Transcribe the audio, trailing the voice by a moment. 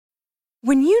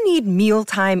When you need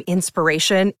mealtime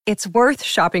inspiration, it's worth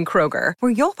shopping Kroger,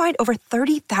 where you'll find over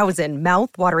 30,000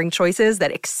 mouth-watering choices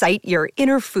that excite your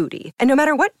inner foodie. And no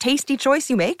matter what tasty choice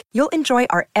you make, you'll enjoy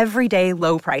our everyday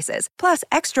low prices, plus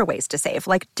extra ways to save,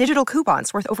 like digital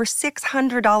coupons worth over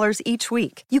 $600 each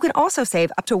week. You can also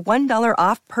save up to $1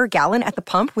 off per gallon at the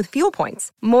pump with fuel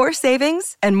points. More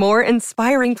savings and more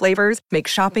inspiring flavors make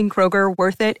shopping Kroger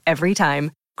worth it every time.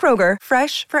 Kroger,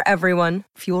 fresh for everyone.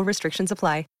 Fuel restrictions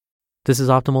apply. This is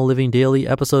Optimal Living Daily,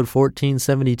 episode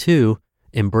 1472,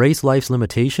 Embrace Life's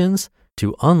Limitations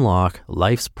to Unlock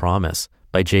Life's Promise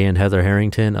by Jay and Heather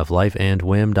Harrington of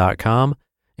lifeandwhim.com.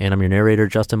 And I'm your narrator,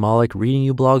 Justin Malik, reading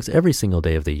you blogs every single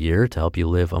day of the year to help you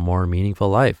live a more meaningful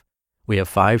life. We have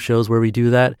 5 shows where we do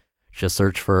that. Just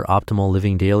search for Optimal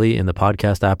Living Daily in the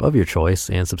podcast app of your choice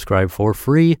and subscribe for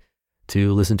free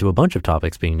to listen to a bunch of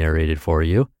topics being narrated for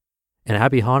you. And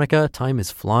happy Hanukkah. Time is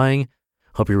flying.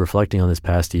 Hope you're reflecting on this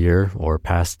past year or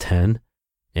past 10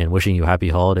 and wishing you happy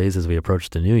holidays as we approach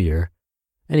the new year.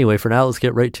 Anyway, for now, let's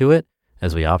get right to it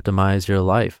as we optimize your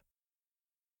life.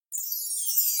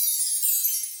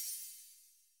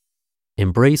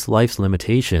 Embrace Life's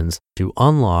Limitations to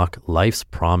Unlock Life's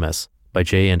Promise by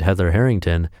Jay and Heather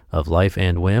Harrington of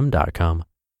lifeandwhim.com.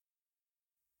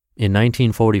 In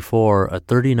 1944, a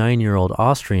 39-year-old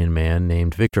Austrian man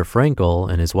named Viktor Frankl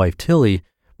and his wife Tilly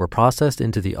were processed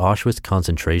into the Auschwitz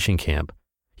concentration camp.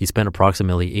 He spent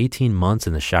approximately 18 months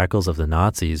in the shackles of the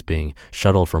Nazis, being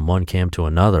shuttled from one camp to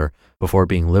another before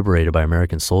being liberated by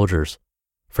American soldiers.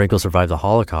 Frankl survived the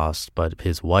Holocaust, but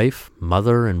his wife,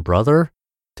 mother, and brother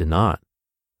did not.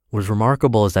 What is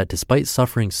remarkable is that despite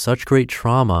suffering such great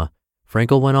trauma,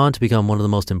 Frankl went on to become one of the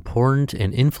most important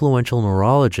and influential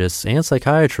neurologists and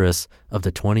psychiatrists of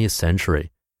the 20th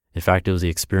century. In fact, it was the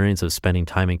experience of spending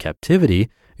time in captivity,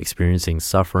 experiencing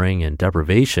suffering and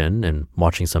deprivation, and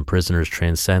watching some prisoners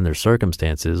transcend their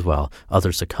circumstances while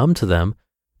others succumb to them,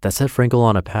 that set Frankl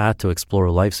on a path to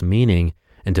explore life's meaning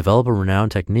and develop a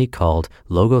renowned technique called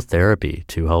logotherapy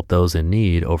to help those in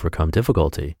need overcome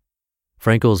difficulty.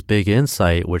 Frankl's big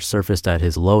insight, which surfaced at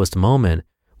his lowest moment,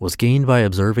 was gained by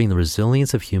observing the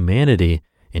resilience of humanity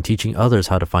and teaching others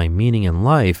how to find meaning in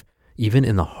life, even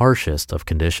in the harshest of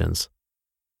conditions.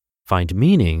 Find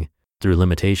meaning through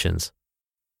limitations.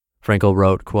 Frankl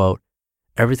wrote, quote,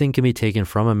 "Everything can be taken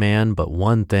from a man but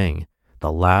one thing,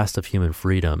 the last of human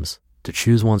freedoms, to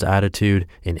choose one's attitude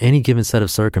in any given set of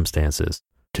circumstances,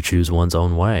 to choose one's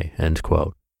own way," end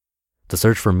quote. The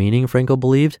search for meaning, Frankl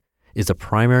believed, is the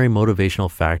primary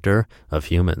motivational factor of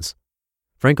humans.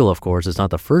 Frankl, of course, is not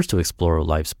the first to explore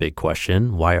life's big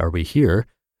question, why are we here?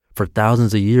 For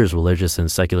thousands of years, religious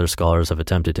and secular scholars have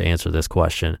attempted to answer this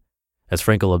question. As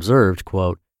Frankl observed,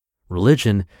 quote,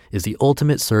 "Religion is the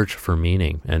ultimate search for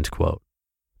meaning," end quote.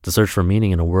 The search for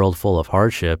meaning in a world full of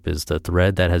hardship is the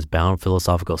thread that has bound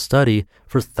philosophical study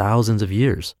for thousands of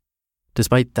years.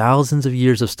 Despite thousands of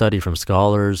years of study from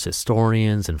scholars,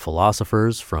 historians, and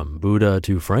philosophers, from Buddha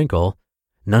to Frankl,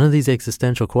 none of these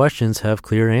existential questions have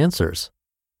clear answers.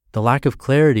 The lack of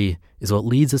clarity is what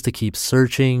leads us to keep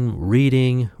searching,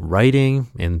 reading, writing,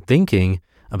 and thinking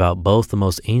about both the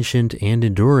most ancient and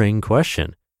enduring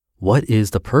question. What is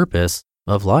the purpose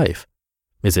of life?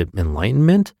 Is it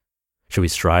enlightenment? Should we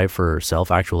strive for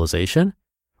self-actualization?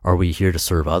 Are we here to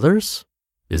serve others?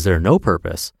 Is there no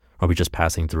purpose? Are we just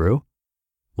passing through?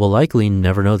 We'll likely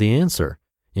never know the answer.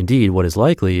 Indeed, what is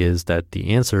likely is that the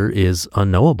answer is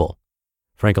unknowable.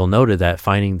 Frankl noted that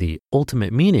finding the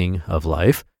ultimate meaning of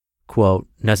life, quote,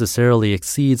 necessarily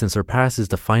exceeds and surpasses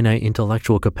the finite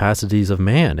intellectual capacities of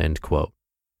man, end quote.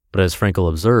 But as Frankl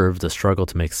observed, the struggle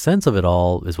to make sense of it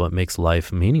all is what makes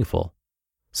life meaningful.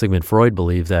 Sigmund Freud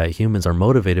believed that humans are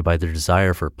motivated by their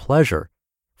desire for pleasure.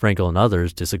 Frankl and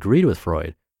others disagreed with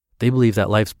Freud. They believed that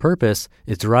life's purpose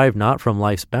is derived not from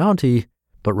life's bounty,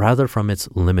 but rather from its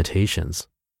limitations.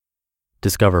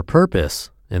 Discover purpose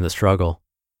in the struggle.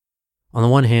 On the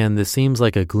one hand, this seems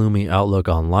like a gloomy outlook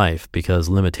on life because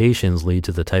limitations lead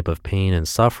to the type of pain and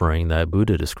suffering that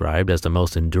Buddha described as the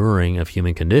most enduring of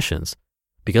human conditions.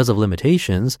 Because of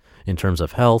limitations, in terms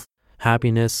of health,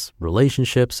 happiness,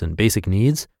 relationships, and basic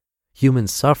needs,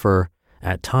 humans suffer,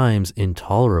 at times,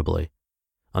 intolerably.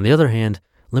 On the other hand,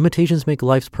 limitations make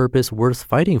life's purpose worth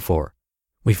fighting for.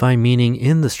 We find meaning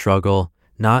in the struggle,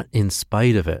 not in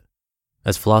spite of it.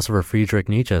 As philosopher Friedrich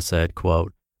Nietzsche said,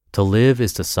 quote, "To live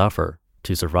is to suffer.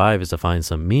 To survive is to find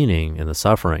some meaning in the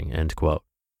suffering," end quote.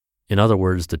 In other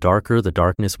words, the darker the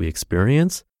darkness we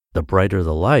experience, the brighter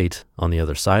the light on the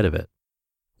other side of it.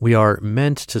 We are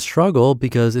meant to struggle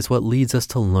because it's what leads us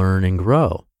to learn and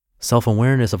grow.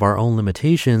 Self-awareness of our own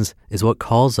limitations is what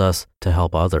calls us to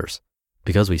help others.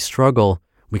 Because we struggle,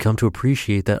 we come to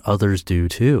appreciate that others do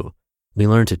too. We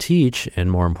learn to teach and,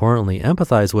 more importantly,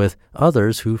 empathize with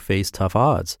others who face tough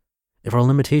odds. If our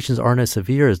limitations aren't as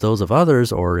severe as those of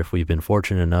others, or if we've been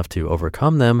fortunate enough to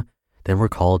overcome them, then we're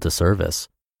called to service.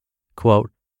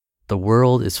 Quote, "The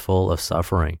world is full of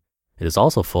suffering. It is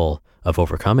also full of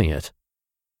overcoming it."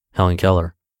 Helen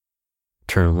Keller.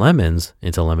 Turn lemons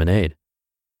into lemonade.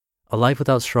 A life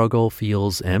without struggle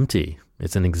feels empty.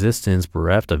 It's an existence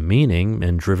bereft of meaning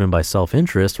and driven by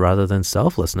self-interest rather than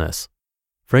selflessness.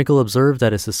 Frankl observed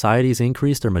that as societies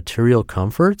increase their material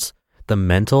comforts, the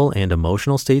mental and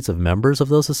emotional states of members of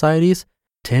those societies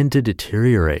tend to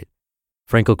deteriorate.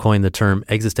 Frankl coined the term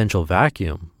existential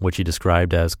vacuum, which he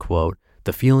described as, quote,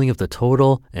 "the feeling of the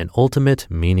total and ultimate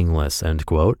meaningless," end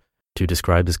quote, to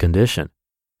describe this condition.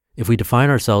 If we define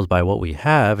ourselves by what we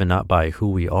have and not by who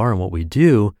we are and what we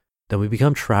do, then we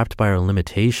become trapped by our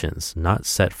limitations, not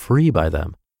set free by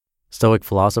them. Stoic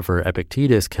philosopher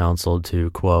Epictetus counseled to,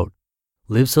 quote,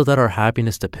 "live so that our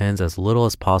happiness depends as little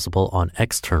as possible on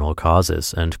external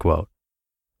causes," end quote.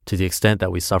 To the extent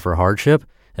that we suffer hardship,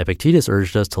 Epictetus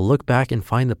urged us to look back and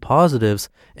find the positives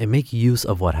and make use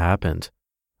of what happened.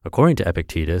 According to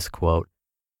Epictetus, quote,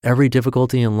 "every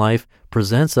difficulty in life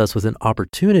presents us with an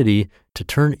opportunity to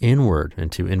turn inward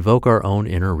and to invoke our own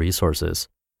inner resources.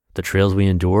 The trails we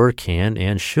endure can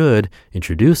and should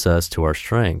introduce us to our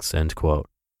strengths," end quote.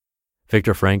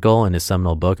 Viktor Frankl, in his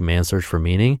seminal book, Man's Search for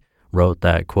Meaning, wrote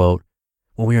that, quote,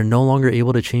 "when we are no longer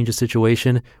able to change a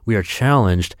situation, we are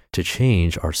challenged to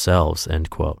change ourselves," end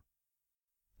quote.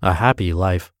 A happy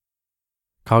life.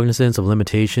 Cognizance of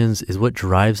limitations is what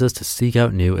drives us to seek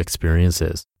out new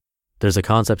experiences. There's a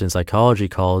concept in psychology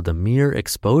called the mere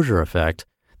exposure effect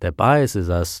that biases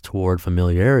us toward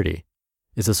familiarity.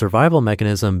 It's a survival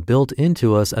mechanism built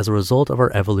into us as a result of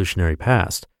our evolutionary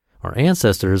past. Our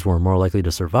ancestors were more likely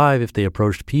to survive if they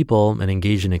approached people and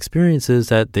engaged in experiences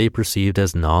that they perceived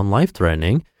as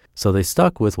non-life-threatening, so they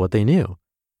stuck with what they knew.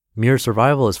 Mere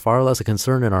survival is far less a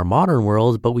concern in our modern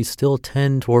world, but we still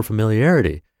tend toward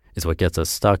familiarity. It's what gets us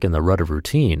stuck in the rut of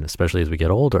routine, especially as we get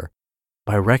older.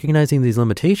 By recognizing these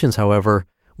limitations, however,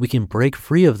 we can break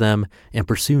free of them and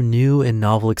pursue new and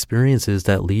novel experiences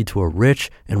that lead to a rich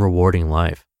and rewarding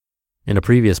life. In a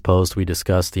previous post, we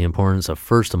discussed the importance of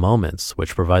first moments,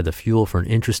 which provide the fuel for an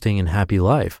interesting and happy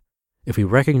life. If we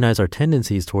recognize our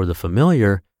tendencies toward the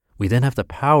familiar, we then have the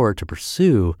power to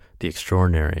pursue the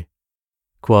extraordinary.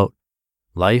 Quote,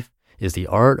 "life is the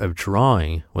art of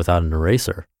drawing without an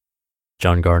eraser."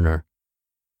 John Gardner.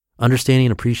 Understanding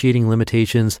and appreciating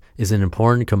limitations is an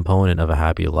important component of a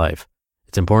happy life.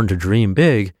 It's important to dream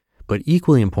big, but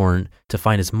equally important to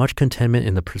find as much contentment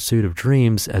in the pursuit of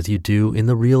dreams as you do in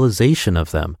the realization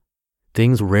of them.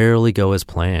 Things rarely go as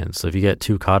planned, so if you get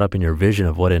too caught up in your vision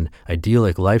of what an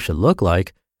idyllic life should look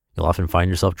like, you'll often find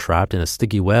yourself trapped in a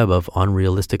sticky web of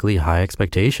unrealistically high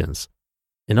expectations.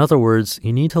 In other words,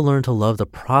 you need to learn to love the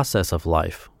process of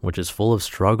life, which is full of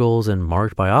struggles and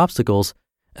marked by obstacles,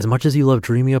 as much as you love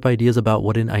dreaming up ideas about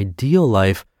what an ideal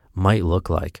life might look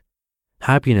like.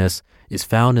 Happiness is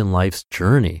found in life's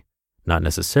journey, not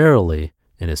necessarily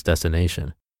in its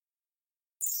destination.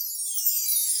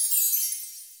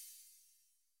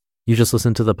 You just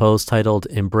listened to the post titled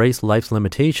 "Embrace Life's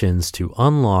Limitations to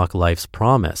Unlock Life's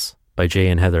Promise" by Jay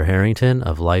and Heather Harrington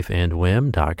of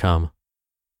lifeandwhim.com.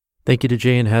 Thank you to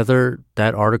Jay and Heather.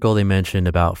 That article they mentioned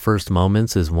about first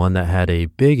moments is one that had a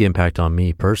big impact on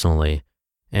me personally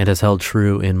and has held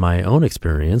true in my own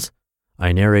experience.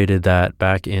 I narrated that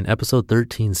back in episode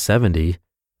 1370.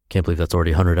 Can't believe that's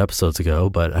already 100 episodes ago,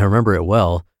 but I remember it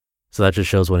well. So that just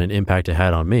shows what an impact it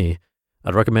had on me.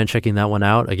 I'd recommend checking that one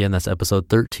out. Again, that's episode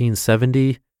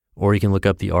 1370, or you can look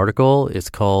up the article.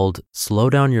 It's called "Slow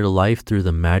Down Your Life Through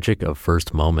the Magic of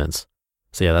First Moments."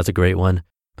 So yeah, that's a great one.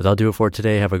 But that'll do it for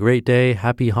today. Have a great day.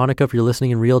 Happy Hanukkah if you're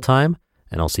listening in real time.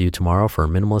 And I'll see you tomorrow for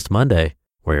Minimalist Monday,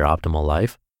 where your optimal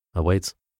life awaits.